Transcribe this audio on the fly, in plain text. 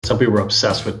Some people were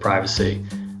obsessed with privacy.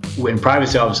 When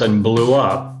privacy all of a sudden blew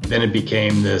up, then it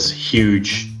became this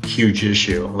huge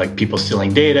issue, like people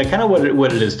stealing data, kind of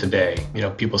what it is today.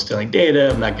 People stealing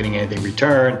data, I'm not getting anything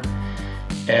returned.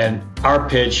 And our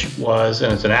pitch was,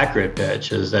 and it's an accurate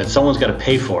pitch, is that someone's got to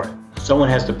pay for it. Someone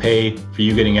has to pay for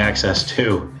you getting access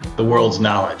to the world's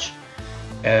knowledge.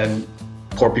 And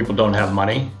poor people don't have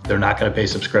money. They're not going to pay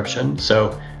subscription.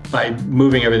 So by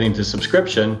moving everything to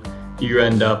subscription, you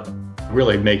end up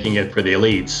really making it for the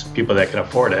elites, people that can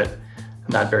afford it,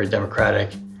 not very democratic.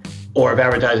 Or if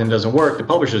advertising doesn't work, the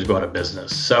publishers go out of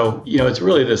business. So, it's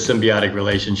really this symbiotic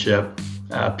relationship.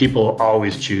 People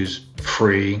always choose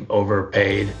free over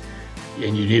paid,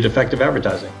 and you need effective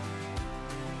advertising.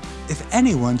 If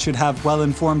anyone should have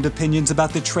well-informed opinions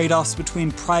about the trade-offs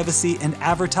between privacy and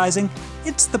advertising,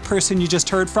 it's the person you just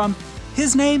heard from.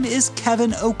 His name is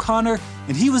Kevin O'Connor,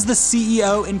 and he was the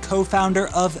CEO and co-founder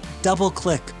of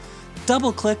DoubleClick.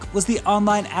 DoubleClick was the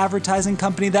online advertising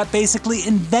company that basically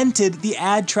invented the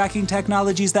ad tracking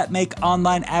technologies that make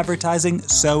online advertising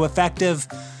so effective.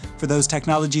 For those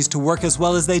technologies to work as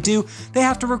well as they do, they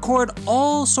have to record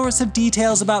all sorts of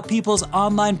details about people's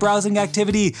online browsing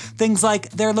activity, things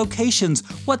like their locations,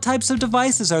 what types of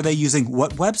devices are they using,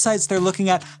 what websites they're looking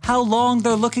at, how long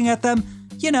they're looking at them,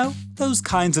 those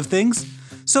kinds of things.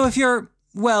 So if you're,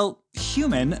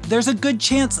 human, there's a good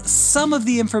chance some of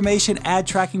the information ad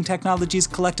tracking technologies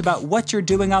collect about what you're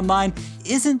doing online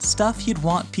isn't stuff you'd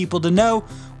want people to know,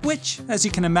 which, as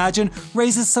you can imagine,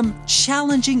 raises some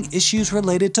challenging issues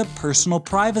related to personal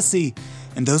privacy.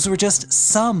 And those were just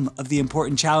some of the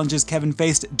important challenges Kevin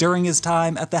faced during his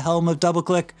time at the helm of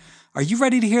DoubleClick. Are you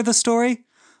ready to hear the story?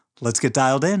 Let's get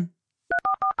dialed in.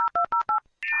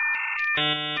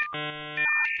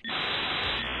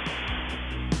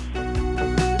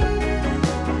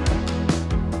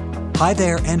 Hi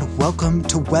there, and welcome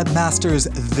to Webmasters.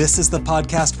 This is the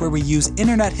podcast where we use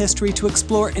internet history to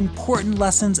explore important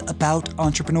lessons about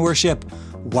entrepreneurship.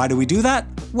 Why do we do that?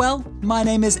 Well, my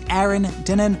name is Aaron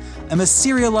Dinnan. I'm a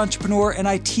serial entrepreneur, and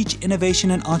I teach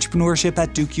innovation and entrepreneurship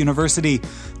at Duke University.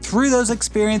 Through those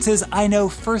experiences, I know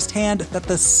firsthand that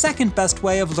the second best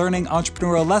way of learning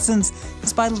entrepreneurial lessons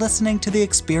is by listening to the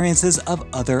experiences of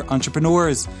other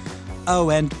entrepreneurs.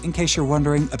 Oh, and in case you're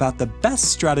wondering about the best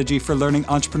strategy for learning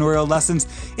entrepreneurial lessons,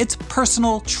 it's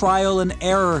personal trial and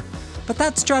error. But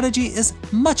that strategy is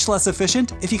much less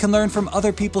efficient. If you can learn from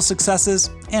other people's successes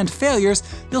and failures,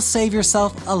 you'll save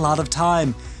yourself a lot of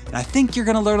time. And I think you're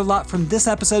going to learn a lot from this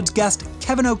episode's guest,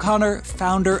 Kevin O'Connor,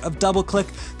 founder of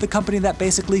DoubleClick, the company that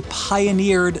basically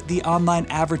pioneered the online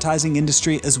advertising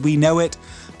industry as we know it.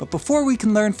 But before we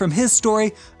can learn from his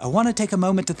story, I want to take a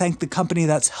moment to thank the company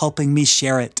that's helping me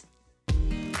share it.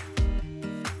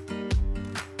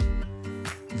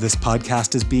 This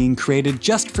podcast is being created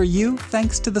just for you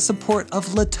thanks to the support of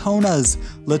Latonas.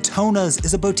 Latonas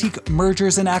is a boutique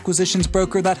mergers and acquisitions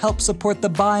broker that helps support the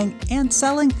buying and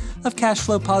selling of cash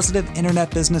flow positive internet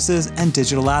businesses and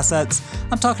digital assets.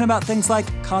 I'm talking about things like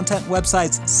content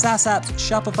websites, SaaS apps,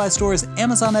 Shopify stores,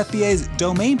 Amazon FBAs,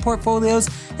 domain portfolios,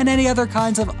 and any other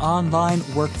kinds of online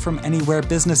work from anywhere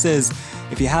businesses.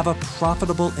 If you have a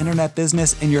profitable internet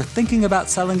business and you're thinking about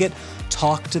selling it,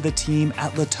 talk to the team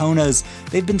at Latonas.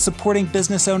 They've been supporting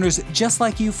business owners just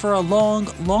like you for a long,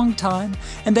 long time,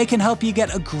 and they can help you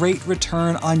get a great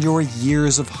return on your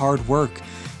years of hard work.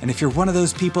 And if you're one of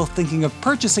those people thinking of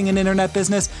purchasing an internet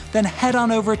business, then head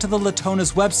on over to the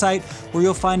Latonas website where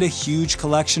you'll find a huge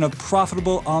collection of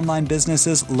profitable online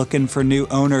businesses looking for new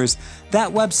owners.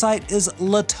 That website is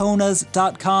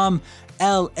latonas.com,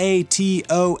 LATONAS.com.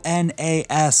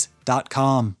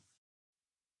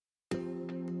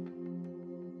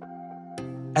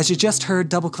 As you just heard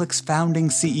DoubleClick's founding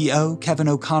CEO, Kevin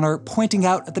O'Connor, pointing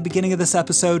out at the beginning of this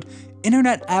episode,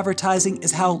 internet advertising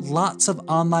is how lots of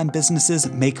online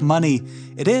businesses make money.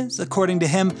 It is, according to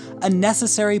him, a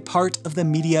necessary part of the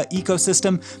media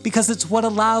ecosystem because it's what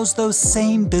allows those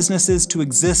same businesses to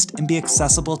exist and be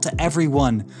accessible to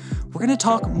everyone. We're going to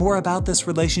talk more about this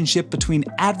relationship between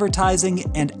advertising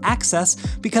and access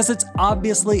because it's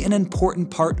obviously an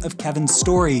important part of Kevin's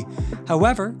story.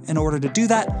 However, in order to do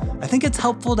that, I think it's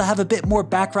helpful to have a bit more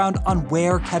background on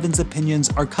where Kevin's opinions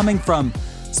are coming from.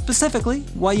 Specifically,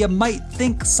 while you might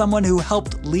think someone who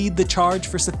helped lead the charge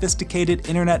for sophisticated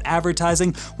internet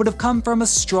advertising would have come from a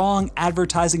strong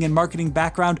advertising and marketing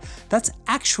background, that's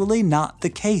actually not the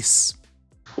case.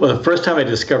 Well, the first time I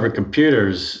discovered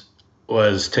computers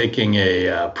was taking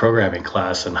a programming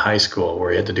class in high school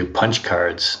where you had to do punch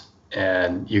cards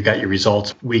and you got your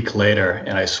results a week later,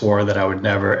 and I swore that I would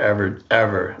never, ever,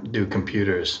 ever do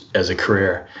computers as a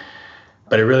career.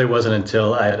 But it really wasn't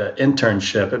until I had an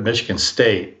internship at Michigan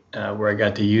State where I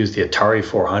got to use the Atari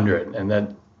 400, and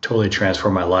that totally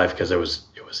transformed my life because it was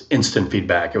instant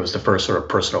feedback. It was the first sort of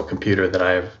personal computer that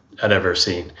I'd ever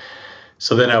seen.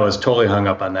 So then I was totally hung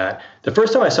up on that. The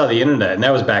first time I saw the internet, and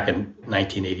that was back in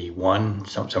 1981,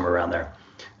 somewhere around there,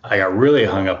 I got really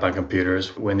hung up on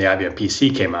computers when the IBM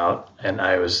PC came out. And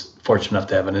I was fortunate enough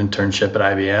to have an internship at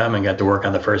IBM and got to work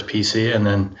on the first PC, and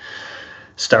then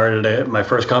started my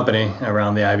first company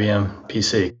around the IBM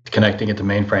PC, connecting it to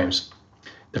mainframes.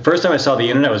 The first time I saw the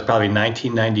internet was probably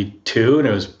 1992, and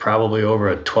it was probably over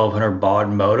a 1200 baud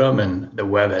modem, and the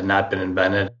web had not been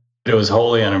invented. It was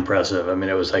wholly unimpressive. I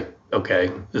mean, it was like, okay,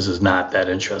 this is not that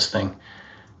interesting.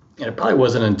 And it probably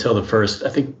wasn't until I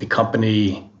think the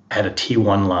company had a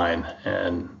T1 line,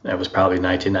 and that was probably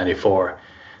 1994.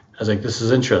 I was like, this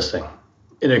is interesting.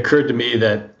 It occurred to me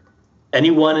that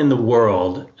anyone in the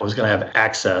world was going to have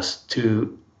access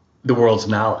to the world's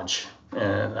knowledge.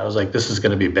 And I was like, this is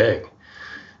going to be big.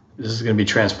 This is going to be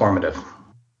transformative.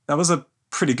 That was a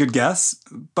pretty good guess.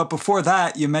 But before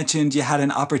that, you mentioned you had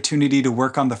an opportunity to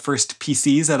work on the first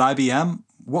PCs at IBM.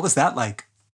 What was that like?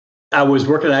 I was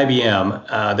working at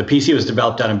IBM. The PC was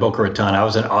developed down in Boca Raton. I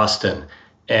was in Austin.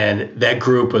 And that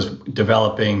group was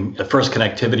developing the first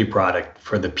connectivity product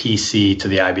for the PC to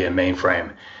the IBM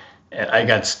mainframe. And I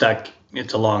got stuck.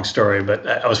 It's a long story, but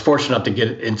I was fortunate enough to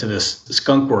get into this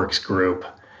Skunkworks group.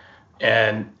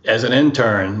 And as an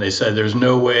intern, they said, there's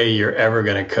no way you're ever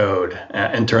going to code.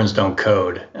 Interns don't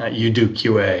code. You do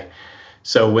QA.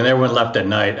 So when everyone left at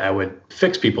night, I would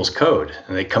fix people's code.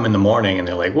 And they come in the morning and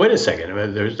they're like, wait a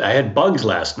second, I had bugs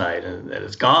last night and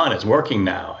it's gone. It's working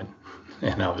now.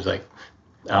 And I was like,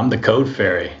 I'm the code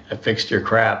fairy. I fixed your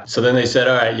crap. So then they said,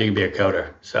 all right, you can be a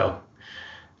coder. So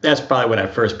that's probably when I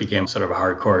first became sort of a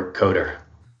hardcore coder.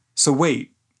 So wait.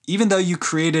 Even though you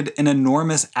created an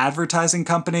enormous advertising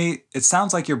company, it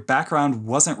sounds like your background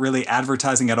wasn't really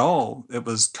advertising at all. It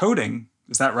was coding.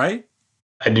 Is that right?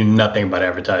 I knew nothing about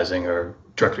advertising or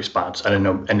direct response. I didn't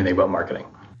know anything about marketing.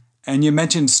 And you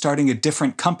mentioned starting a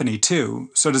different company too.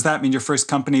 So does that mean your first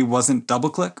company wasn't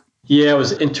DoubleClick? Yeah, it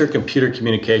was Intercomputer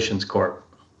Communications Corp.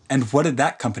 And what did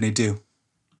that company do?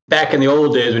 Back in the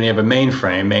old days when you have a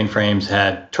mainframe, mainframes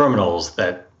had terminals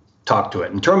that talk to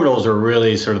it. And terminals are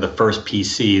really sort of the first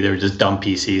PC. They were just dumb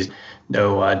PCs,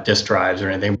 no disk drives or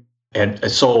anything. They had a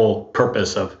sole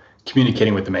purpose of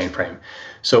communicating with the mainframe.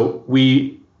 So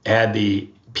we had the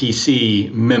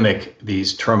PC mimic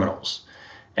these terminals.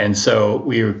 And so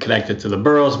we were connected to the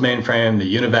Burroughs mainframe,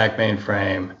 the Univac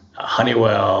mainframe,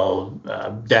 Honeywell,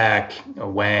 DAC,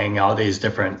 Wang, all these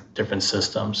different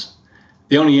systems.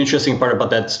 The only interesting part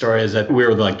about that story is that we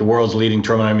were like the world's leading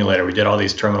terminal emulator. We did all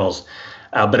these terminals.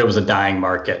 But it was a dying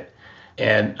market.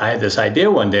 And I had this idea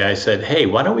one day. I said, hey,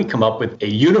 why don't we come up with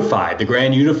the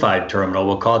grand unified terminal?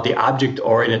 We'll call it the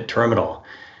object-oriented terminal.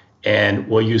 And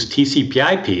we'll use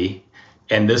TCP/IP,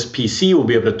 and this PC will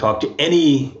be able to talk to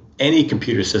any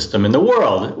computer system in the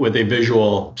world with a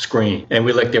visual screen. And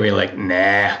we looked at it, we were like,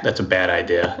 nah, that's a bad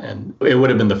idea. And it would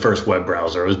have been the first web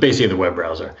browser. It was basically the web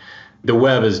browser. The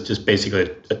web is just basically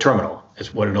a terminal.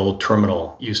 It's what an old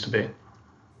terminal used to be.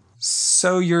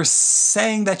 So you're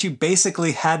saying that you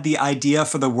basically had the idea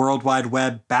for the World Wide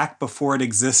Web back before it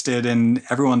existed and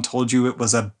everyone told you it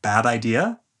was a bad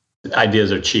idea?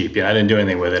 Ideas are cheap. I didn't do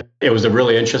anything with it. It was a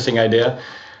really interesting idea.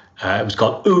 It was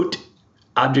called OOT,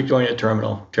 Object-Oriented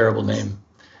Terminal. Terrible name,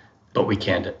 but we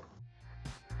canned it.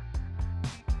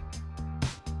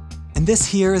 And this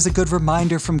here is a good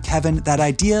reminder from Kevin that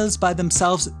ideas by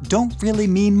themselves don't really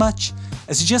mean much.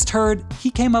 As you just heard, he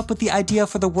came up with the idea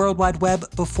for the World Wide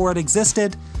Web before it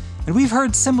existed. And we've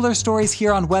heard similar stories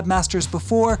here on Webmasters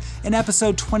before. In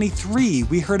episode 23,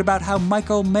 we heard about how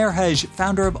Michael Merhej,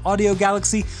 founder of Audio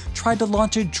Galaxy, tried to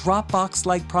launch a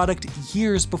Dropbox-like product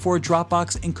years before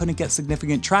Dropbox and couldn't get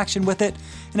significant traction with it.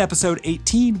 In episode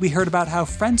 18, we heard about how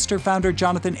Friendster founder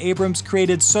Jonathan Abrams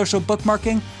created social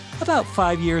bookmarking about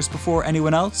 5 years before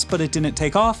anyone else, but it didn't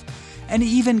take off. And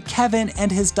even Kevin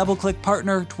and his DoubleClick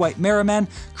partner, Dwight Merriman,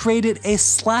 created a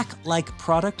Slack-like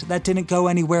product that didn't go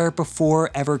anywhere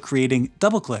before ever creating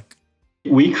DoubleClick.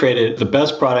 We created the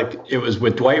best product. It was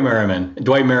with Dwight Merriman.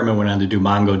 Dwight Merriman went on to do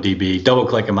MongoDB,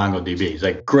 DoubleClick and MongoDB. He's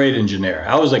like a great engineer.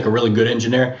 I was like a really good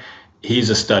engineer. He's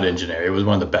a stud engineer. He was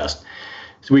one of the best.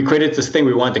 So we created this thing.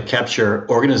 We wanted to capture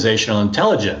organizational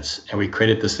intelligence. And we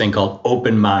created this thing called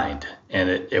OpenMind. And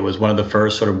it was one of the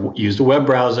first sort of used a web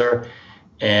browser.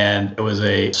 And it was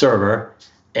a server,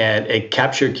 and it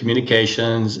captured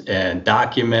communications and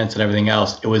documents and everything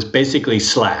else. It was basically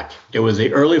Slack. It was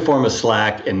the early form of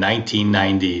Slack in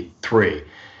 1993.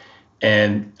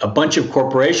 And a bunch of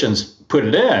corporations put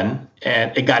it in,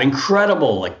 and it got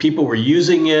incredible. Like people were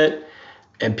using it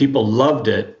and people loved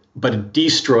it, but it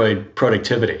destroyed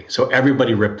productivity. So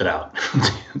everybody ripped it out.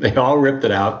 They all ripped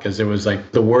it out because it was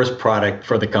like the worst product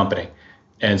for the company.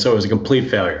 And so it was a complete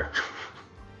failure.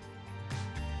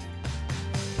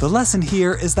 The lesson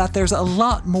here is that there's a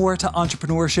lot more to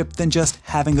entrepreneurship than just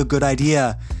having a good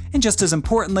idea. And just as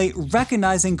importantly,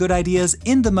 recognizing good ideas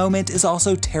in the moment is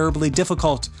also terribly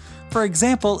difficult. For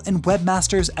example, in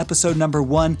Webmasters episode number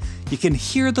 1, you can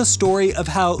hear the story of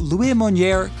how Louis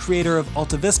Monnier, creator of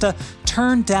AltaVista,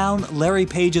 turned down Larry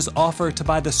Page's offer to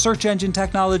buy the search engine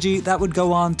technology that would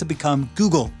go on to become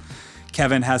Google.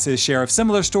 Kevin has his share of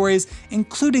similar stories,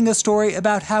 including a story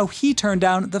about how he turned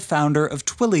down the founder of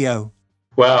Twilio.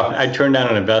 Well, I turned down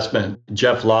an investment.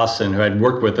 Jeff Lawson, who I'd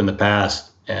worked with in the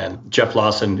past, and Jeff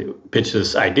Lawson pitched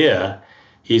this idea.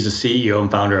 He's the CEO and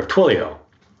founder of Twilio.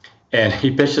 And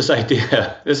he pitched this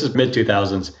idea, this is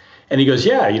mid-2000s, and he goes,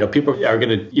 yeah, people are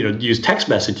going to, use text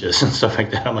messages and stuff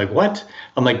like that. I'm like, what?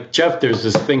 I'm like, Jeff, there's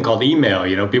this thing called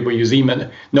email. People use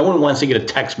email. No one wants to get a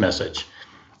text message.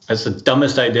 That's the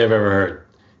dumbest idea I've ever heard.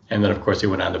 And then, of course, he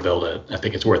went on to build it. I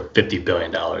think it's worth $50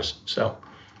 billion. So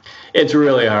it's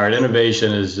really hard.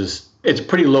 Innovation is just, it's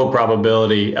pretty low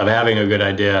probability of having a good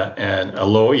idea and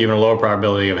even a lower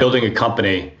probability of building a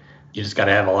company. You just got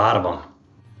to have a lot of them.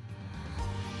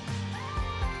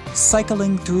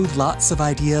 Cycling through lots of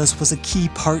ideas was a key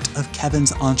part of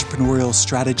Kevin's entrepreneurial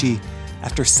strategy.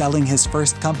 After selling his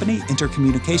first company,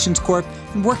 Intercommunications Corp.,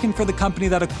 and working for the company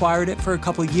that acquired it for a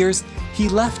couple of years, he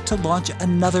left to launch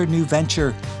another new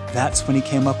venture. That's when he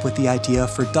came up with the idea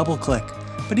for DoubleClick.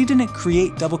 But he didn't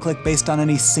create DoubleClick based on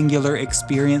any singular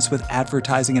experience with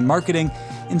advertising and marketing.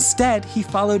 Instead, he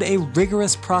followed a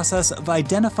rigorous process of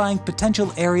identifying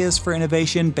potential areas for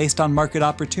innovation based on market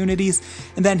opportunities,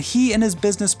 and then he and his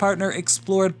business partner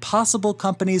explored possible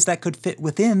companies that could fit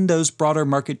within those broader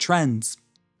market trends.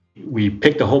 We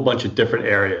picked a whole bunch of different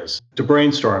areas to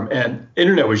brainstorm, and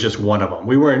internet was just one of them.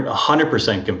 We weren't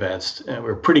 100% convinced, and we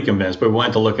were pretty convinced, but we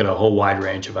wanted to look at a whole wide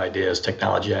range of ideas,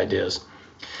 technology ideas.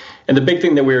 And the big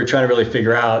thing that we were trying to really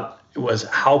figure out was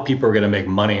how people are going to make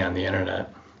money on the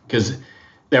internet. Because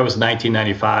that was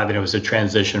 1995, and it was a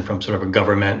transition from sort of a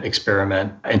government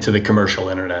experiment into the commercial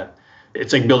internet.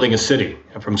 It's like building a city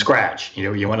from scratch.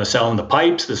 You want to sell them the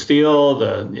pipes, the steel,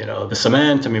 the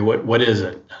cement. I mean, what is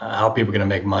it? How are people going to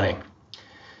make money?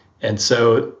 And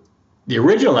so the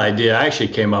original idea I actually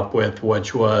came up with,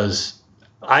 which was,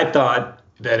 I thought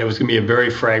that it was going to be a very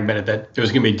fragmented, that there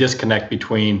was going to be a disconnect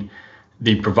between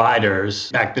the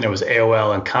providers. Back then it was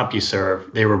AOL and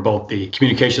CompuServe. They were both the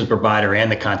communications provider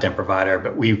and the content provider,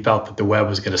 but we felt that the web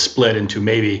was going to split into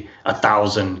maybe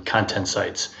 1,000 content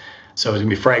sites. So it was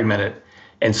going to be fragmented.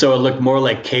 And so it looked more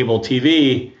like cable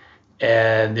TV.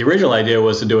 And the original idea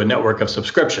was to do a network of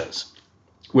subscriptions,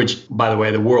 which, by the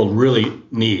way, the world really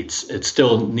needs. It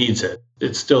still needs it.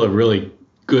 It's still a really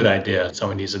good idea.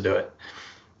 Someone needs to do it.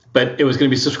 But it was going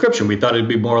to be subscription. We thought it'd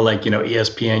be more like,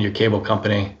 ESPN, your cable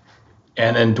company.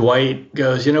 And then Dwight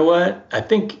goes, you know what? I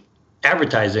think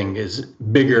advertising is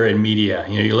bigger in media.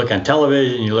 You look on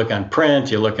television, you look on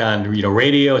print, you look on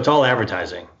radio, it's all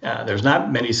advertising. There's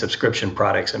not many subscription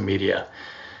products in media.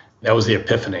 That was the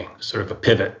epiphany, sort of a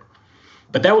pivot.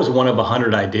 But that was one of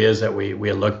 100 ideas that we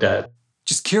had looked at.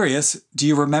 Just curious, do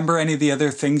you remember any of the other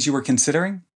things you were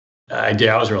considering?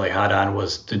 Idea I was really hot on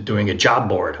was doing a job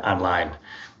board online.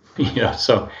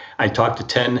 So I talked to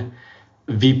 10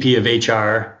 VP of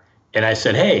HR, and I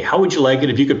said, hey, how would you like it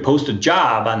if you could post a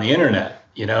job on the internet,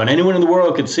 and anyone in the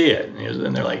world could see it?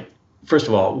 And they're like, first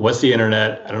of all, what's the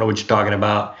internet? I don't know what you're talking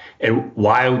about. And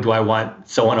why do I want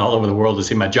someone all over the world to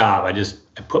see my job?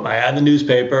 I put my ad in the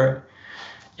newspaper,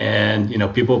 and,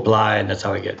 people apply, and that's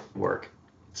how I get work.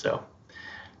 So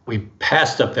we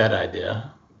passed up that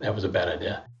idea. That was a bad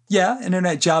idea. Yeah,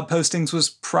 internet job postings was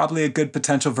probably a good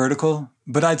potential vertical,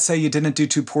 but I'd say you didn't do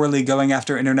too poorly going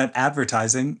after internet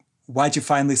advertising. Why'd you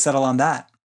finally settle on that?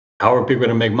 How are people going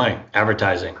to make money?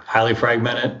 Advertising, highly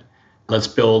fragmented. Let's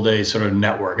build a sort of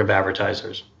network of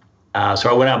advertisers. So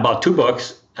I went out and bought 2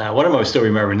 books. One of them I still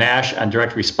remember, Nash on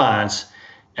Direct Response,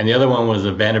 and the other one was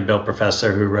a Vanderbilt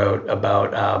professor who wrote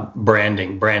about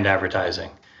branding, brand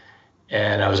advertising.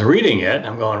 And I was reading it, and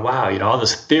I'm going, wow, all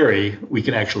this theory we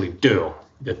can actually do.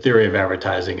 The theory of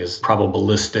advertising is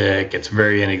probabilistic, it's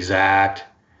very inexact.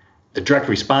 The direct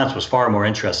response was far more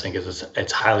interesting because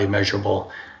it's highly measurable.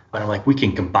 But I'm like, we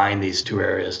can combine these 2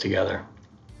 areas together.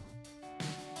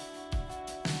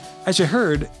 As you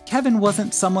heard, Kevin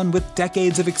wasn't someone with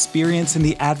decades of experience in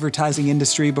the advertising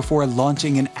industry before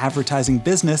launching an advertising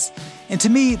business. And to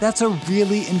me, that's a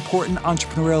really important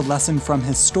entrepreneurial lesson from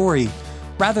his story.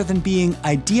 Rather than being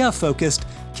idea-focused,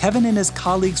 Kevin and his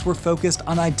colleagues were focused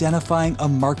on identifying a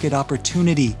market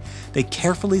opportunity. They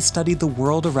carefully studied the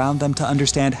world around them to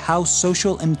understand how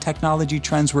social and technology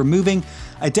trends were moving,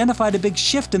 identified a big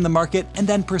shift in the market, and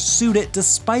then pursued it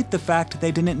despite the fact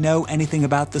they didn't know anything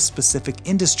about the specific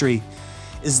industry.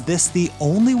 Is this the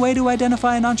only way to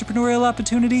identify an entrepreneurial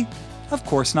opportunity? Of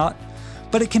course not.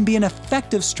 But it can be an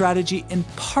effective strategy in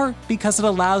part because it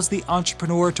allows the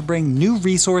entrepreneur to bring new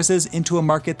resources into a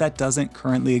market that doesn't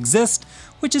currently exist,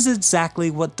 which is exactly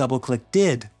what DoubleClick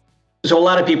did. So a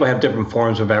lot of people have different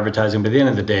forms of advertising, but at the end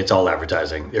of the day, it's all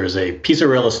advertising. There's a piece of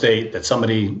real estate that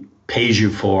somebody pays you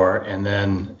for, and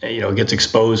then it gets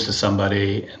exposed to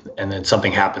somebody, and then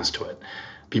something happens to it.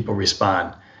 People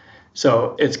respond.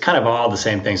 So it's kind of all the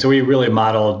same thing. So we really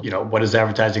modeled, what does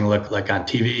advertising look like on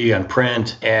TV, on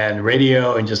print, and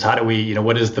radio, and just how do we,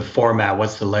 what is the format,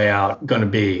 what's the layout going to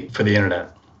be for the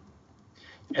internet?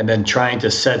 And then trying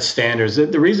to set standards.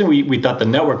 The reason we thought the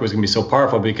network was going to be so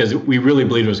powerful because we really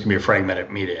believed it was going to be a fragmented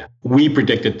media. We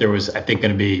predicted there was, I think,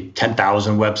 going to be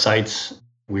 10,000 websites.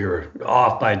 We were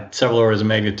off by several orders of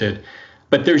magnitude.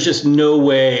 But there's just no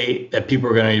way that people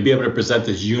are going to be able to present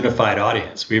this unified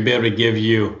audience. We'd be able to give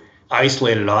you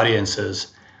isolated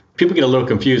audiences. People get a little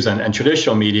confused on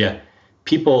traditional media.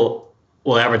 People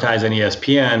will advertise on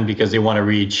ESPN because they want to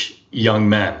reach young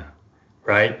men,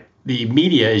 right? The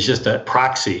media is just a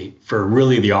proxy for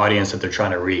really the audience that they're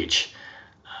trying to reach,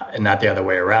 and not the other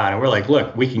way around. And we're like,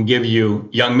 look, we can give you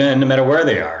young men no matter where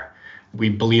they are. We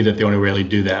believe that the only way to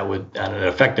do that in an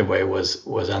effective way was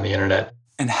on the internet.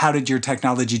 And how did your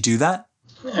technology do that?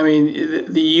 I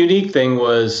mean, the unique thing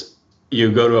was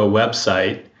you go to a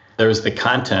website, there's the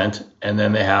content, and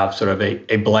then they have sort of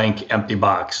a blank, empty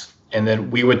box. And then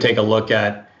we would take a look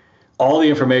at all the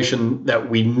information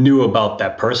that we knew about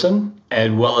that person,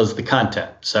 as well as the content.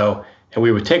 And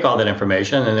we would take all that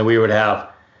information, and then we would have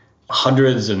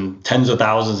hundreds and tens of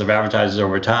thousands of advertisers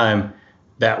over time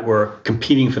that were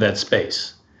competing for that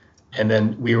space. And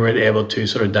then we were able to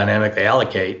sort of dynamically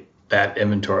allocate that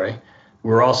inventory.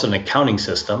 We're also an accounting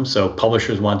system, so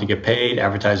publishers wanted to get paid,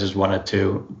 advertisers wanted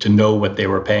to know what they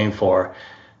were paying for.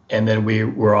 And then we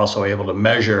were also able to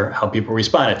measure how people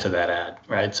responded to that ad,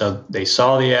 right? So they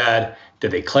saw the ad, did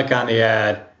they click on the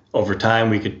ad? Over time,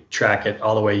 we could track it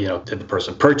all the way, did the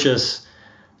person purchase?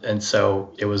 And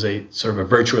so it was a sort of a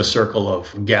virtuous circle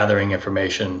of gathering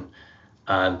information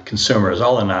on consumers,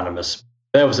 all anonymous.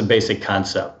 That was a basic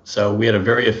concept. So we had a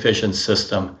very efficient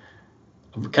system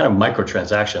of kind of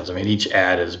microtransactions. I mean, each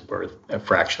ad is worth a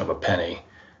fraction of a penny.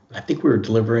 I think we were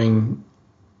delivering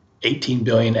 18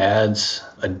 billion ads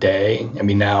a day. I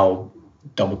mean, now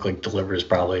DoubleClick delivers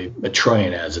probably 1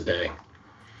 trillion ads a day.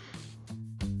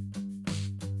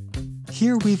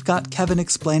 Here we've got Kevin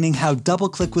explaining how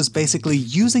DoubleClick was basically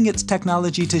using its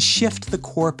technology to shift the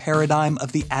core paradigm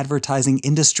of the advertising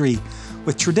industry.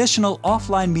 With traditional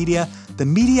offline media, the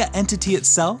media entity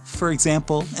itself, for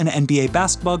example, an NBA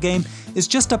basketball game, is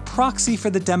just a proxy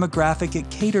for the demographic it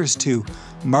caters to.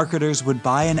 Marketers would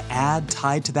buy an ad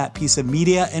tied to that piece of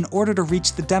media in order to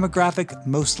reach the demographic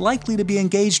most likely to be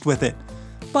engaged with it.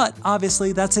 But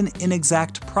obviously, that's an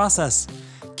inexact process.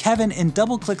 Kevin and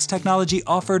DoubleClick's technology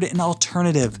offered an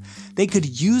alternative. They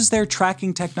could use their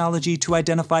tracking technology to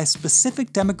identify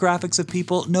specific demographics of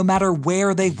people no matter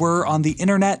where they were on the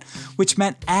internet, which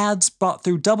meant ads bought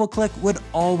through DoubleClick would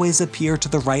always appear to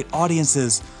the right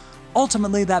audiences.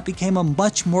 Ultimately, that became a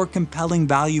much more compelling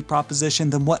value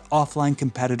proposition than what offline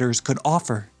competitors could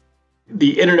offer.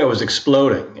 The internet was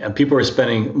exploding, and people were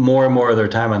spending more and more of their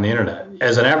time on the internet.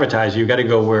 As an advertiser, you got to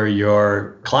go where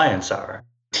your clients are.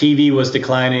 TV was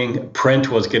declining, print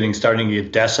was starting to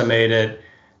get decimated.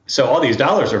 So all these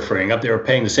dollars are freeing up. They were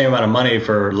paying the same amount of money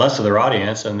for less of their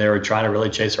audience, and they were trying to really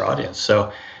chase their audience.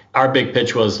 So our big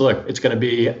pitch was, look, it's going to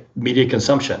be media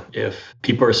consumption. If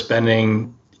people are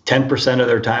spending 10% of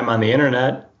their time on the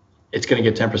internet, it's going to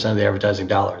get 10% of the advertising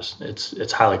dollars.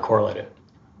 It's highly correlated.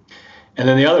 And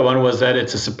then the other one was that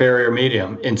it's a superior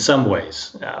medium in some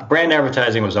ways. Brand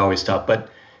advertising was always tough, but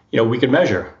we could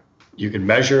measure. You could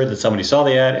measure that somebody saw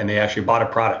the ad and they actually bought a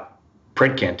product.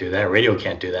 Print can't do that. Radio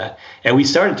can't do that. And we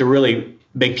started to really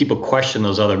make people question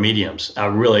those other mediums,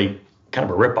 really kind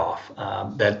of a ripoff,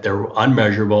 that they're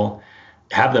unmeasurable.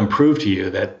 Have them prove to you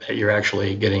that you're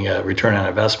actually getting a return on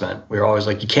investment. We were always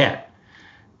like, you can't,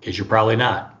 because you're probably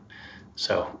not.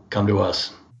 So come to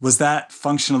us. Was that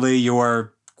functionally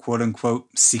your quote-unquote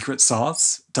secret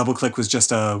sauce? DoubleClick was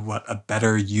just a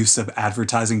better use of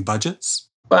advertising budgets?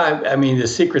 Well, I mean, the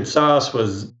secret sauce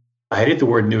was I hate the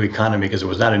word new economy because it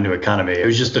was not a new economy. It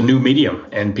was just a new medium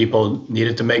and people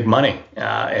needed to make money.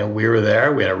 And we were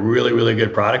there. We had a really, really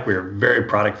good product. We were very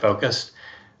product focused.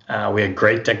 We had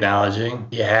great technology.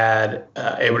 We had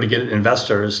able to get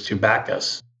investors to back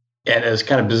us. And as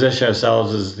kind of position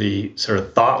ourselves as the sort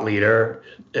of thought leader,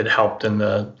 it helped in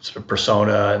the sort of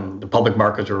persona, and the public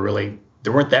markets were really,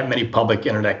 there weren't that many public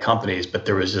internet companies, but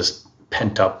there was just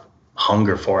pent up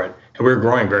hunger for it. And we were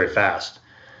growing very fast.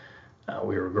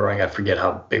 We were growing, I forget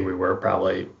how big we were,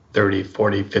 probably 30,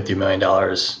 40, $50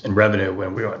 million in revenue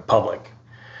when we went public.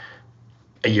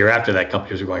 A year after that,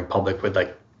 companies were going public with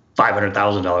like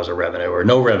 $500,000 of revenue or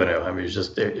no revenue. I mean,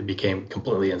 it became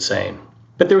completely insane.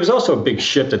 But there was also a big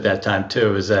shift at that time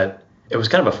too, is that it was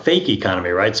kind of a fake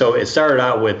economy, right? So it started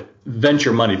out with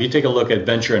venture money. If you take a look at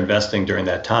venture investing during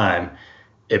that time,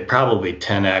 it probably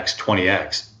 10x,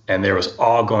 20x, and there was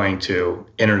all going to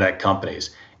internet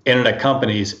companies. Internet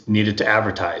companies needed to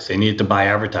advertise. They needed to buy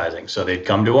advertising. So they'd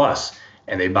come to us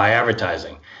and they'd buy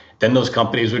advertising. Then those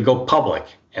companies would go public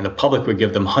and the public would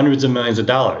give them hundreds of millions of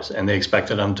dollars, and they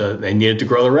expected they needed to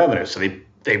grow their revenue. So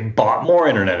they bought more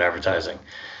internet advertising.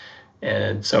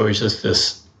 And so it was just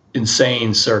this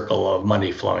insane circle of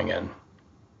money flowing in.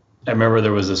 I remember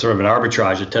there was a sort of an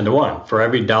arbitrage at 10 to 1. For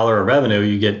every dollar of revenue,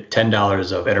 you get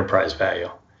 $10 of enterprise value.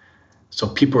 So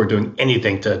people were doing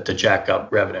anything to jack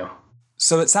up revenue.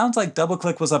 So it sounds like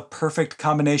DoubleClick was a perfect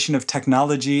combination of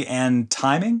technology and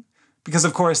timing, because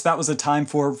of course that was a time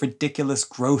for ridiculous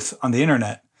growth on the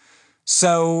internet.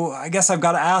 So I guess I've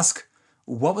got to ask,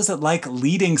 what was it like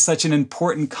leading such an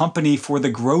important company for the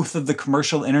growth of the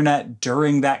commercial internet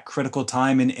during that critical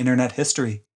time in internet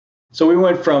history? So we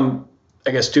went from,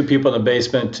 I guess, 2 people in the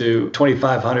basement to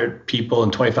 2,500 people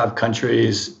in 25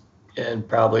 countries in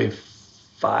probably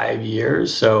 5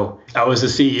 years. So I was the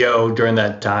CEO during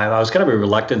that time. I was kind of a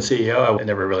reluctant CEO. I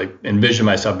never really envisioned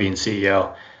myself being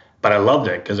CEO, but I loved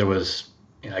it because it was,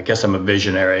 I guess I'm a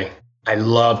visionary. I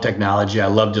love technology. I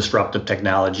love disruptive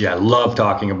technology. I love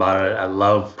talking about it. I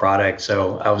love products.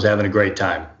 So I was having a great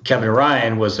time. Kevin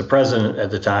Ryan was the president at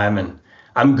the time, and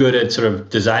I'm good at sort of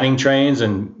designing trains,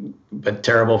 but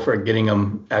terrible for getting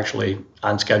them actually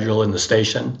on schedule in the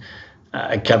station.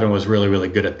 And Kevin was really, really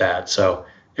good at that. So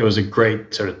it was a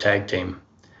great sort of tag team.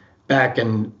 Back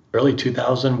in early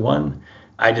 2001,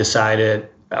 I decided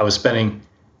I was spending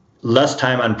less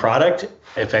time on product,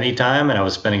 if any time, and I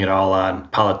was spending it all on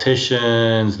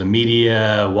politicians, the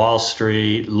media, Wall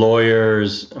Street,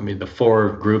 lawyers. I mean, the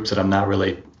 4 groups that I'm not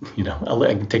really,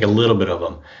 I can take a little bit of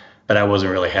them, but I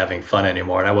wasn't really having fun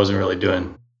anymore. And I wasn't really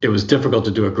it was difficult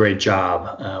to do a great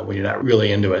job when you're not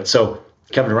really into it. So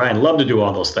Kevin Ryan loved to do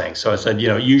all those things. So I said,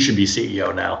 you should be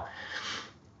CEO now.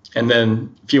 And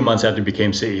then a few months after he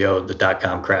became CEO, the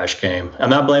dot-com crash came. I'm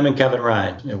not blaming Kevin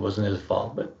Ryan. It wasn't his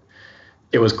fault, but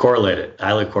it was correlated,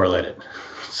 highly correlated.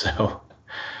 So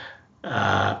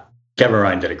Kevin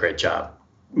Ryan did a great job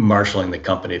marshaling the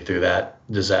company through that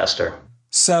disaster.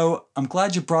 So I'm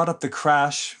glad you brought up the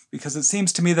crash, because it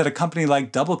seems to me that a company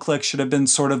like DoubleClick should have been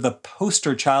sort of the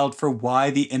poster child for why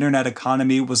the internet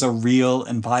economy was a real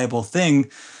and viable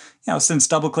thing. Since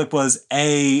DoubleClick was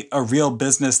A, a real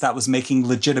business that was making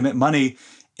legitimate money,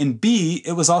 and B,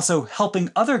 it was also helping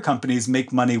other companies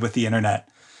make money with the internet.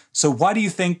 So why do you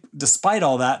think, despite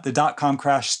all that, the dot-com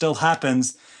crash still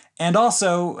happens? And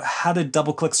also, how did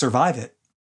DoubleClick survive it?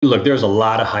 Look, there's a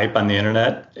lot of hype on the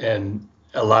internet, and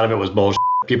a lot of it was bullshit.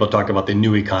 People talk about the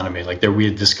new economy, like that we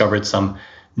had discovered some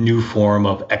new form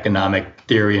of economic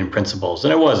theory and principles,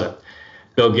 and it wasn't.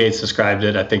 Bill Gates described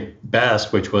it, I think,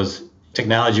 best, which was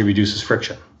technology reduces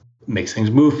friction, makes things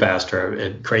move faster,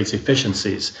 it creates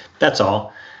efficiencies. That's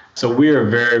all. So we are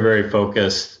very, very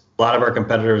focused. A lot of our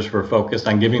competitors were focused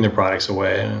on giving their products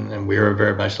away, and we were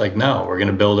very much like, no, we're going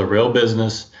to build a real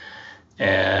business,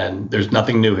 and there's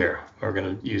nothing new here. We're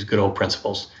going to use good old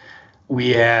principles.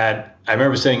 I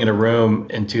remember sitting in a room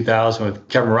in 2000 with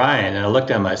Kevin Ryan, and I looked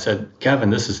at him, I said, Kevin,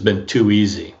 this has been too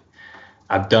easy.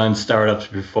 I've done startups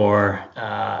before.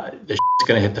 This shit's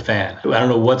going to hit the fan. I don't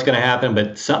know what's going to happen,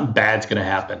 but something bad's going to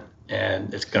happen,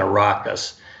 and it's going to rock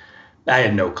us. I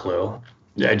had no clue.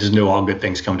 I just knew all good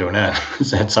things come to an end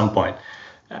at some point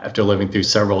after living through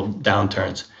several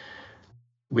downturns.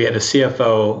 We had a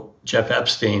CFO, Jeff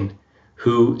Epstein,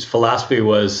 whose philosophy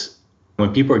was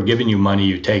when people are giving you money,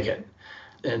 you take it.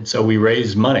 And so we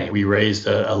raised money. We raised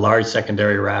a large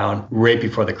secondary round right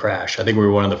before the crash. I think we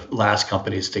were one of the last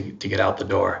companies to get out the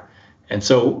door. And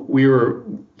so we were,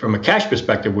 from a cash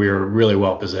perspective, we were really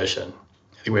well positioned.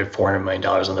 I think we had $400 million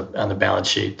on the balance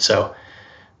sheet.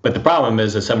 But the problem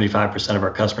is that 75% of our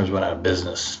customers went out of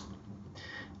business.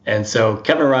 And so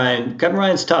Kevin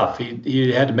Ryan's tough.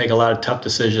 He had to make a lot of tough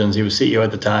decisions. He was CEO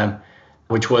at the time,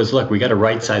 which was, look, we got to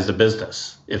right size the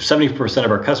business. If 70%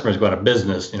 of our customers go out of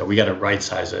business, we got to right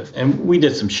size it. And we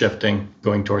did some shifting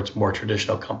going towards more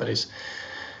traditional companies.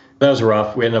 That was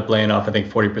rough. We ended up laying off, I think,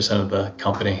 40% of the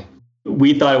company.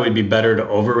 We thought it would be better to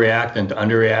overreact than to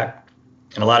underreact.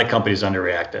 And a lot of companies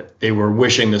underreacted. They were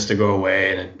wishing this to go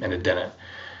away, and it didn't.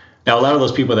 Now, a lot of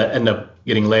those people that end up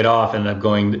getting laid off end up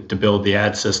going to build the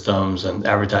ad systems and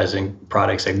advertising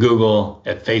products at Google,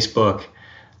 at Facebook,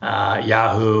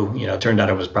 Yahoo. It turned out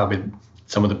it was probably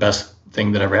some of the best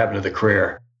thing that ever happened to the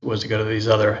career was to go to these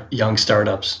other young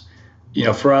startups.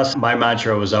 For us, my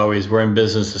mantra was always, we're in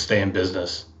business to stay in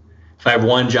business. If I have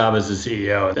one job as a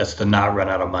CEO, that's to not run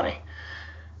out of money.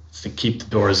 It's to keep the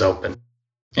doors open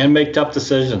and make tough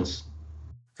decisions.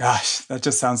 Gosh, that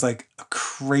just sounds like a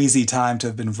crazy time to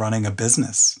have been running a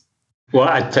business. Well,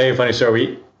 I'll tell you a funny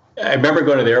story. I remember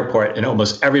going to the airport and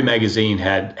almost every magazine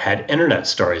had internet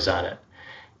stories on it.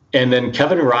 And then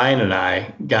Kevin Ryan and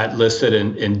I got listed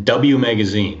in W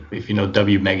Magazine, if you know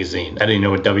W Magazine. I didn't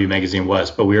know what W Magazine was,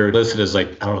 but we were listed as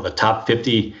the top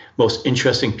 50 most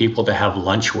interesting people to have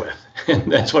lunch with.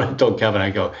 And that's what I told Kevin.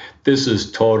 I go, this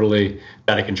is totally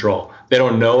out of control. They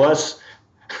don't know us,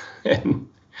 and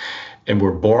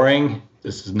we're boring.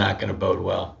 This is not going to bode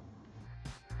well.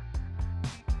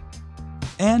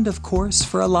 And of course,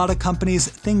 for a lot of companies,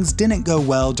 things didn't go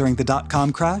well during the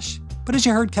dot-com crash. But as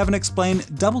you heard Kevin explain,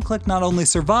 DoubleClick not only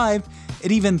survived,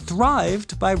 it even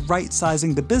thrived by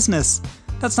right-sizing the business.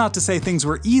 That's not to say things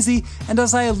were easy, and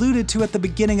as I alluded to at the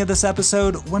beginning of this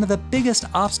episode, one of the biggest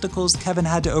obstacles Kevin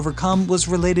had to overcome was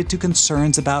related to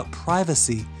concerns about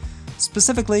privacy.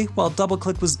 Specifically, while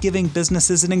DoubleClick was giving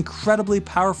businesses an incredibly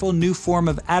powerful new form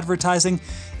of advertising,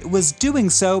 it was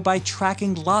doing so by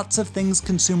tracking lots of things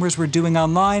consumers were doing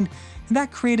online, and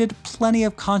that created plenty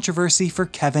of controversy for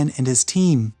Kevin and his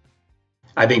team.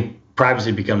 I think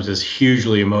privacy becomes this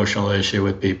hugely emotional issue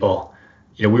with people.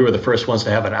 We were the first ones to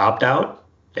have an opt-out,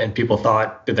 and people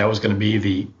thought that was going to be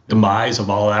the demise of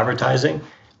all advertising.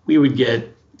 We would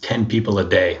get 10 people a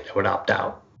day that would opt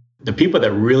out. The people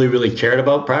that really, really cared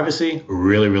about privacy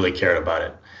really, really cared about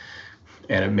it.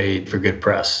 And it made for good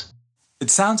press. It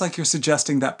sounds like you're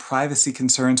suggesting that privacy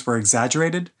concerns were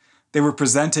exaggerated. They were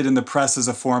presented in the press as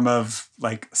a form of,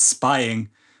 spying.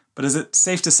 But is it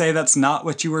safe to say that's not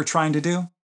what you were trying to do?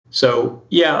 So,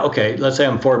 yeah, okay. Let's say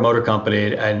I'm Ford Motor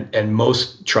Company and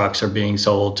most trucks are being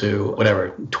sold to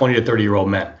 20 to 30-year-old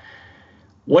men.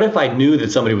 What if I knew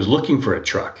that somebody was looking for a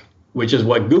truck, which is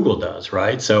what Google does,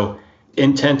 right? So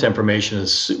intent information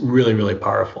is really, really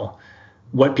powerful.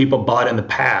 What people bought in the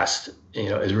past,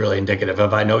 is really indicative.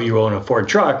 If I know you own a Ford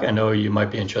truck, I know you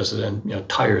might be interested in,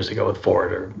 tires that go with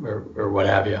Ford or what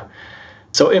have you.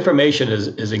 So information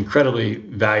is incredibly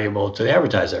valuable to the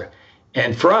advertiser.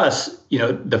 And for us,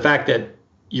 the fact that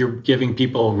you're giving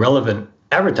people relevant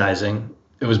advertising,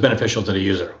 it was beneficial to the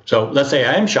user. So let's say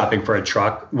I am shopping for a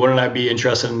truck. Wouldn't I be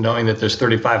interested in knowing that there's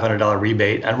 $3,500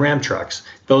 rebate on Ram trucks?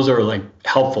 Those are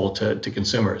helpful to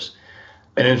consumers.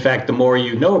 And in fact, the more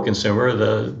you know a consumer,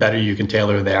 the better you can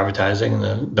tailor the advertising,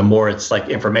 and the more it's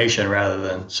information rather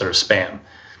than sort of spam.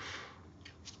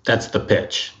 That's the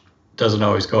pitch. Doesn't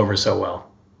always go over so well.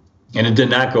 And it did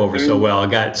not go over so well. It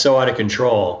got so out of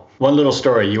control. One little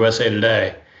story, USA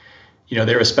Today,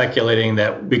 they were speculating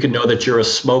that we could know that you're a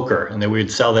smoker and that we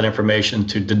would sell that information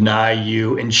to deny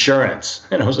you insurance.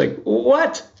 And I was like,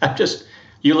 what?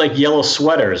 You like yellow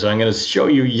sweaters. I'm going to show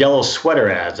you yellow sweater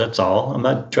ads. That's all. I'm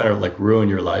not trying to ruin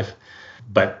your life.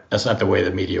 But that's not the way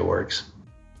the media works.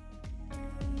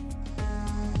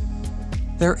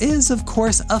 There is, of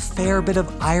course, a fair bit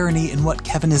of irony in what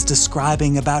Kevin is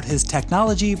describing about his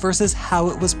technology versus how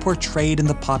it was portrayed in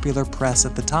the popular press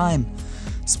at the time.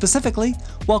 Specifically,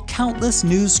 while countless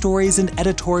news stories and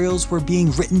editorials were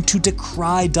being written to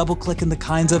decry DoubleClick and the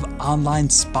kinds of online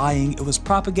spying it was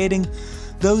propagating,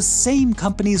 those same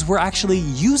companies were actually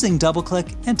using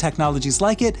DoubleClick and technologies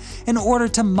like it in order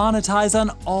to monetize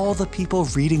on all the people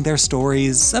reading their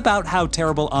stories about how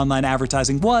terrible online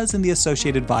advertising was and the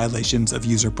associated violations of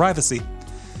user privacy.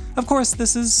 Of course,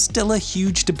 this is still a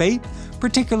huge debate,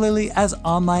 particularly as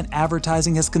online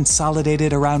advertising has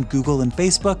consolidated around Google and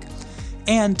Facebook.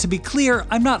 And to be clear,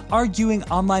 I'm not arguing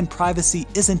online privacy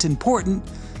isn't important.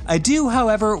 I do,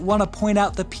 however, want to point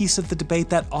out the piece of the debate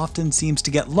that often seems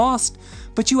to get lost,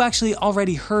 but you actually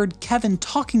already heard Kevin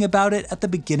talking about it at the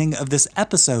beginning of this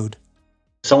episode.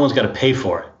 Someone's got to pay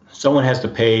for it. Someone has to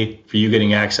pay for you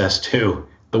getting access to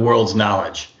the world's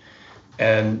knowledge.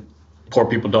 And poor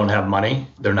people don't have money.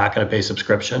 They're not going to pay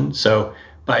subscription. So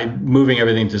by moving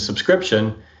everything to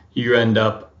subscription, you end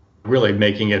up really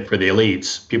making it for the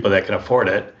elites, people that can afford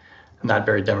it, not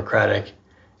very democratic.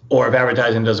 Or if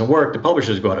advertising doesn't work, the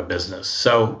publishers go out of business.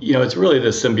 So, it's really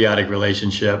this symbiotic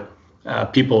relationship.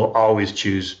 People always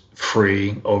choose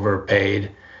free over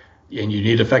paid, and you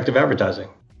need effective advertising.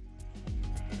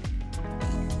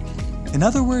 In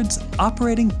other words,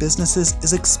 operating businesses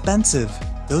is expensive.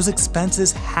 Those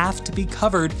expenses have to be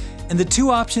covered, and the two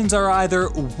options are either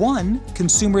 1,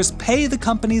 consumers pay the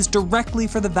companies directly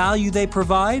for the value they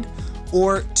provide,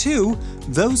 or 2,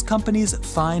 those companies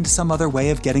find some other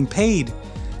way of getting paid.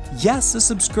 Yes, a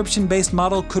subscription-based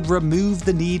model could remove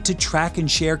the need to track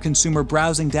and share consumer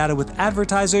browsing data with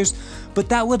advertisers, but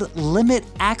that would limit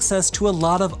access to a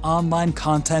lot of online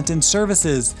content and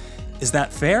services. Is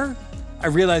that fair? I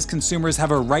realize consumers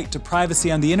have a right to privacy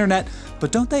on the internet,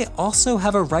 but don't they also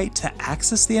have a right to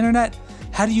access the internet?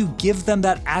 How do you give them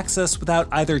that access without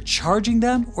either charging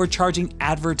them or charging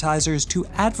advertisers to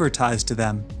advertise to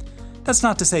them? That's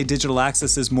not to say digital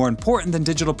access is more important than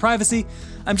digital privacy.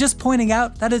 I'm just pointing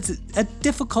out that it's a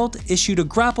difficult issue to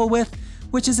grapple with,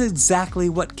 which is exactly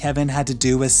what Kevin had to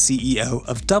do as CEO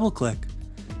of DoubleClick.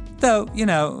 Though,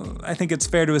 I think it's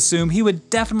fair to assume he would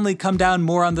definitely come down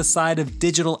more on the side of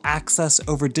digital access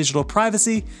over digital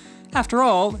privacy. After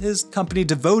all, his company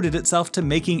devoted itself to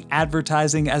making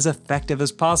advertising as effective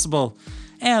as possible.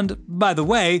 And, by the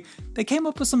way, they came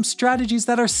up with some strategies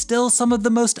that are still some of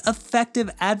the most effective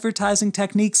advertising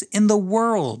techniques in the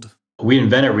world. We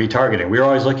invented retargeting. We were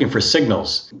always looking for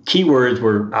signals. Keywords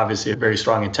were obviously a very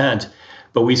strong intent,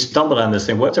 but we stumbled on this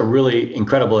thing. What's a really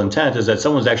incredible intent is that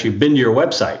someone's actually been to your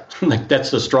website. Like,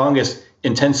 that's the strongest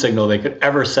intent signal they could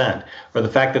ever send. Or the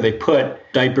fact that they put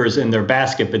diapers in their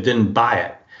basket but didn't buy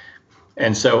it.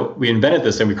 And so we invented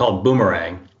this thing we called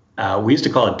boomerang. We used to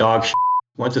call it dog shit.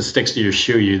 Once it sticks to your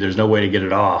shoe, there's no way to get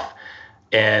it off.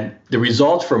 And the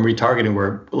results from retargeting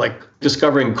were like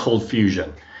discovering cold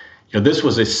fusion. This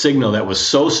was a signal that was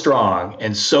so strong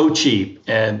and so cheap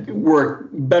and worked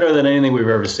better than anything we've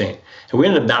ever seen. And we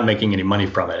ended up not making any money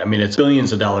from it. I mean, it's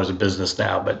billions of dollars of business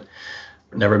now, but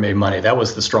never made money. That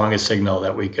was the strongest signal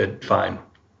that we could find.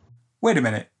 Wait a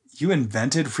minute. You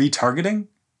invented retargeting?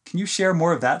 Can you share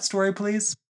more of that story,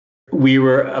 please? We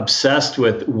were obsessed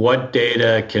with what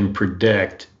data can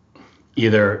predict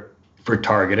either for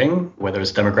targeting, whether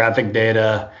it's demographic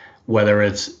data, whether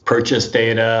it's purchase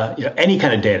data, any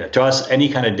kind of data. To us, any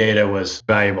kind of data was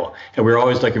valuable. And we were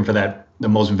always looking for the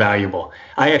most valuable.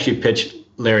 I actually pitched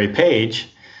Larry Page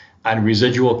on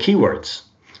residual keywords.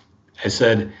 I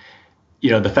said,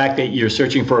 the fact that you're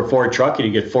searching for a Ford truck and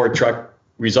you get Ford truck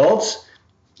results,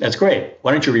 that's great.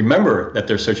 Why don't you remember that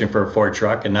they're searching for a Ford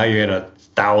truck, and now you get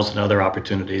 1,000 other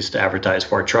opportunities to advertise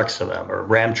Ford trucks to them, or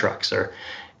Ram trucks, or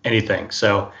anything.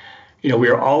 So, we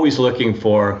are always looking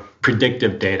for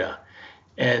predictive data.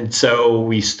 And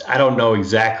so I don't know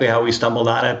exactly how we stumbled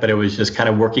on it, but it was just kind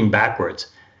of working backwards.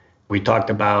 We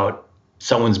talked about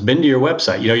someone's been to your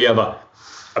website. You have a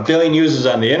billion users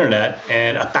on the internet,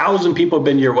 and 1,000 people have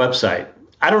been to your website.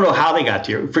 I don't know how they got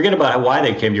to you. Forget about why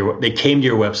they came to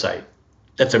your website.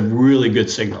 That's a really good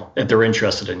signal that they're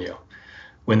interested in you.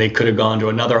 When they could have gone to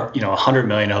another, 100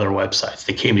 million other websites,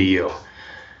 they came to you.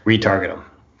 Retarget them.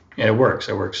 And it works.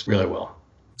 It works really well.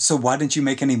 So why didn't you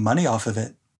make any money off of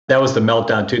it? That was the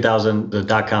meltdown, 2000, the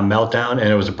dot-com meltdown, and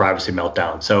it was a privacy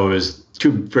meltdown. So it was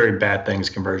two very bad things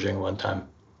converging at one time.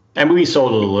 And we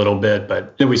sold it a little bit,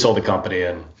 but then we sold the company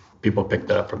and people picked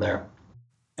it up from there.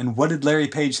 And what did Larry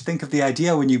Page think of the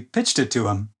idea when you pitched it to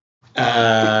him?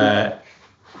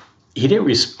 He didn't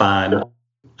respond.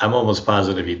 I'm almost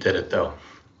positive he did it, though.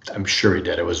 I'm sure he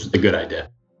did. It was a good idea.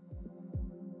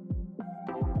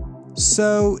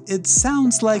 So it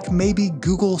sounds like maybe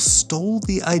Google stole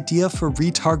the idea for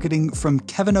retargeting from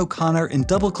Kevin O'Connor in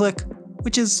DoubleClick,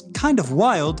 which is kind of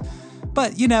wild.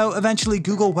 But, eventually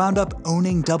Google wound up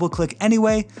owning DoubleClick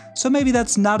anyway, so maybe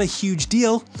that's not a huge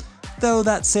deal. Though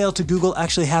that sale to Google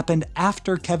actually happened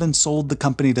after Kevin sold the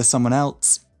company to someone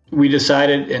else. We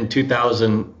decided in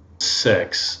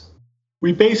 2006,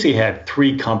 we basically had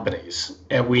 3 companies,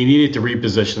 and we needed to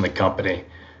reposition the company.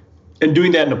 And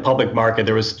doing that in the public market,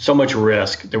 there was so much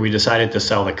risk that we decided to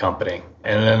sell the company.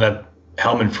 And then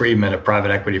Hellman Friedman, a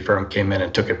private equity firm, came in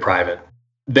and took it private.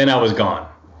 Then I was gone.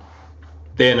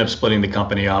 They ended up splitting the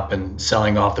company up and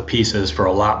selling off the pieces for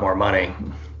a lot more money.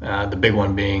 The big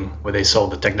one being where they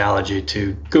sold the technology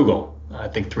to Google, I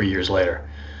think 3 years later.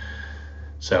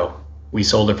 So we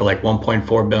sold it for like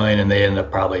 $1.4 billion, and they ended up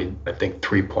probably, I think,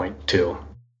 3.2.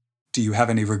 Do you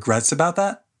have any regrets about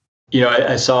that?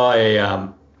 I saw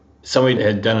somebody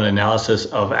had done an analysis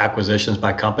of acquisitions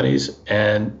by companies,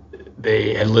 and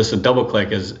they had listed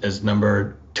DoubleClick as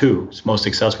number most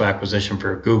successful acquisition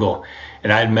for Google.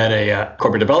 And I had met a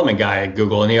corporate development guy at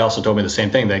Google, and he also told me the same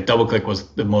thing, that DoubleClick was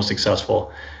the most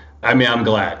successful. I mean, I'm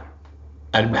glad.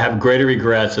 I'd have greater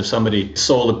regrets if somebody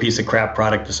sold a piece of crap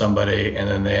product to somebody and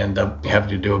then they end up having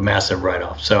to do a massive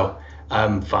write-off. So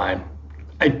I'm fine.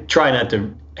 I try not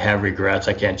to have regrets.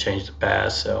 I can't change the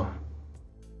past, so.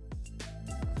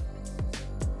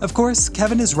 Of course,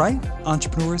 Kevin is right.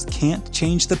 Entrepreneurs can't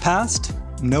change the past.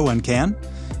 No one can.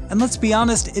 And let's be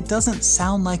honest, it doesn't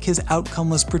sound like his outcome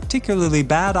was particularly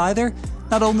bad either.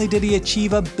 Not only did he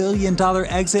achieve a $1 billion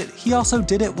exit, he also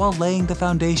did it while laying the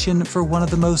foundation for one of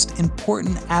the most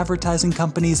important advertising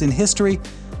companies in history,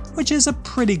 which is a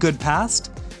pretty good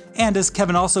past. And as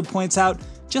Kevin also points out,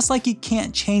 just like you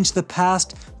can't change the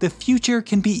past, the future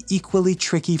can be equally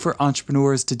tricky for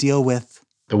entrepreneurs to deal with.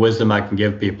 The wisdom I can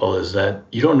give people is that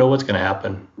you don't know what's going to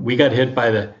happen. We got hit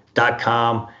by the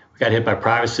 .com, we got hit by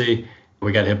privacy,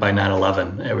 we got hit by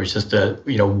 9/11. It was just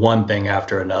one thing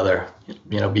after another.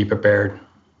 Be prepared.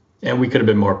 And we could have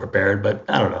been more prepared, but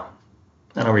I don't know.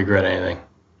 I don't regret anything.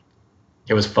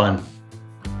 It was fun.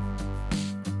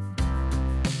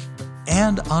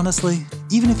 And honestly,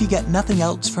 even if you get nothing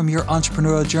else from your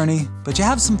entrepreneurial journey, but you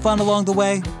have some fun along the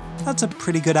way, that's a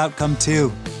pretty good outcome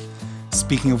too.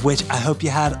 Speaking of which, I hope you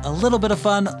had a little bit of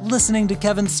fun listening to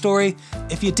Kevin's story.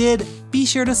 If you did, be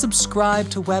sure to subscribe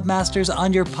to Webmasters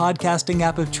on your podcasting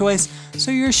app of choice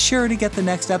so you're sure to get the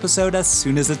next episode as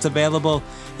soon as it's available.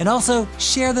 And also,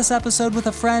 share this episode with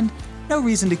a friend. No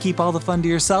reason to keep all the fun to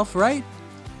yourself, right?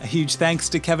 A huge thanks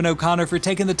to Kevin O'Connor for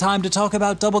taking the time to talk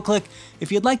about DoubleClick.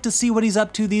 If you'd like to see what he's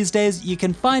up to these days, you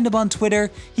can find him on Twitter.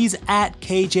 He's at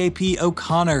KJP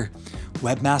O'Connor.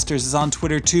 Webmasters is on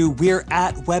Twitter too. We're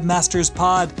at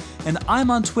WebmastersPod. And I'm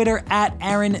on Twitter at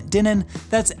Aaron Dinin.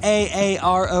 That's AARONDININ.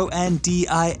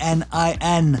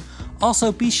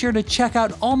 Also, be sure to check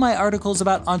out all my articles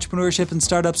about entrepreneurship and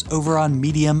startups over on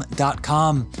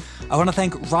Medium.com. I want to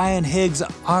thank Ryan Higgs,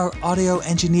 our audio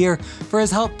engineer, for his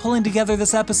help pulling together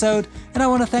this episode, and I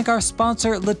want to thank our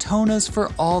sponsor, Latonas, for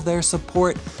all their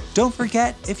support. Don't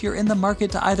forget, if you're in the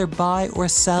market to either buy or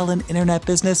sell an internet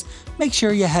business, make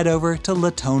sure you head over to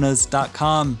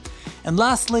Latonas.com. And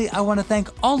lastly, I want to thank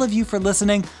all of you for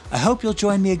listening. I hope you'll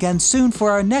join me again soon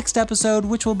for our next episode,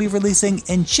 which will be releasing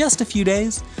in just a few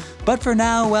days. But for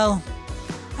now, well,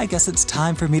 I guess it's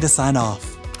time for me to sign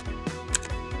off.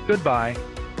 Goodbye.